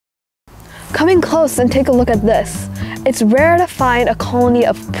Come in close and take a look at this. It's rare to find a colony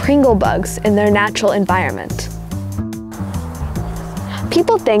of Pringle bugs in their natural environment.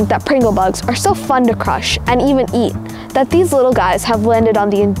 People think that Pringle bugs are so fun to crush and even eat that these little guys have landed on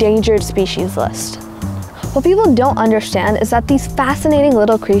the endangered species list. What people don't understand is that these fascinating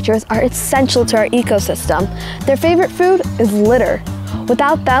little creatures are essential to our ecosystem. Their favorite food is litter.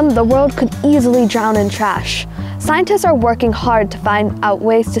 Without them, the world could easily drown in trash. Scientists are working hard to find out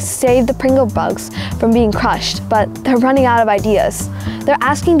ways to save the Pringle bugs from being crushed, but they're running out of ideas. They're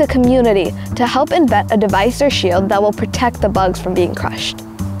asking the community to help invent a device or shield that will protect the bugs from being crushed.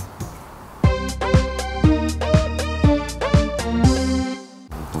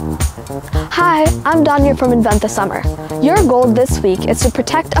 Hi, I'm Danya from Invent the Summer. Your goal this week is to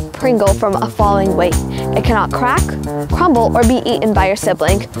protect a Pringle from a falling weight. It cannot crack, crumble, or be eaten by your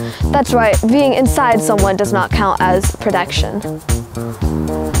sibling. That's right, being inside someone does not count as protection.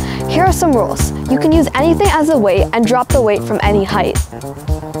 Here are some rules. You can use anything as a weight and drop the weight from any height.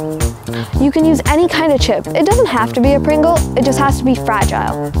 You can use any kind of chip. It doesn't have to be a Pringle, it just has to be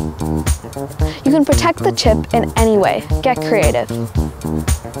fragile. You can protect the chip in any way. Get creative.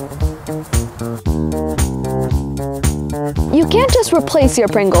 You can't just replace your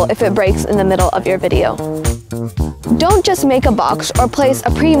Pringle if it breaks in the middle of your video. Don't just make a box or place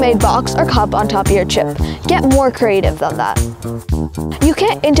a pre-made box or cup on top of your chip. Get more creative than that. You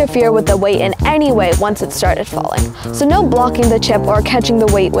can't interfere with the weight in any way once it started falling, so no blocking the chip or catching the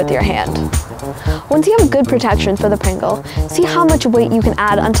weight with your hand. Once you have good protection for the Pringle, see how much weight you can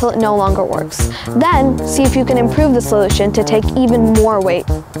add until it no longer works. Then, see if you can improve the solution to take even more weight.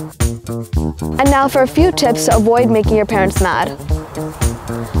 And now for a few tips to avoid making your parents mad.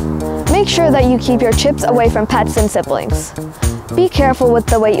 Make sure that you keep your chips away from pets and siblings. Be careful with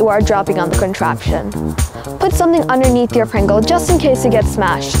the weight you are dropping on the contraption. Put something underneath your Pringle just in case it gets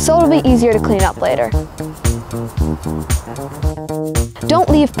smashed, so it'll be easier to clean up later. Don't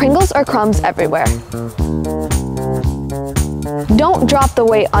leave Pringles or crumbs everywhere. Don't drop the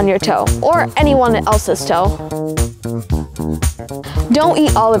weight on your toe, or anyone else's toe. Don't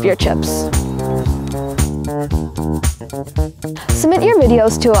eat all of your chips. Submit your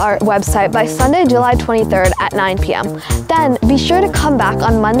videos to our website by Sunday, July 23rd at 9 p.m. Then be sure to come back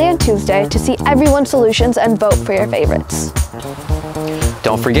on Monday and Tuesday to see everyone's solutions and vote for your favorites.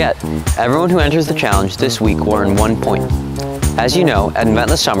 Don't forget, everyone who enters the challenge this week will earn 1 point. As you know, at Invent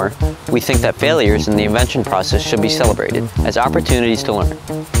the Summer, we think that failures in the invention process should be celebrated as opportunities to learn.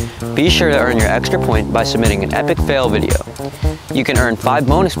 Be sure to earn your extra point by submitting an epic fail video. You can earn 5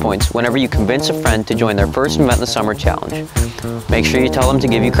 bonus points whenever you convince a friend to join their first Invent the Summer challenge. Make sure you tell them to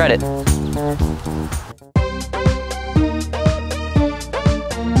give you credit.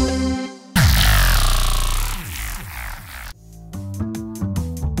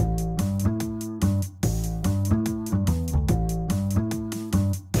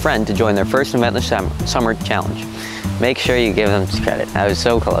 Friend to join their first Invent the Summer challenge. Make sure you give them credit. I was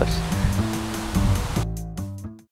so close.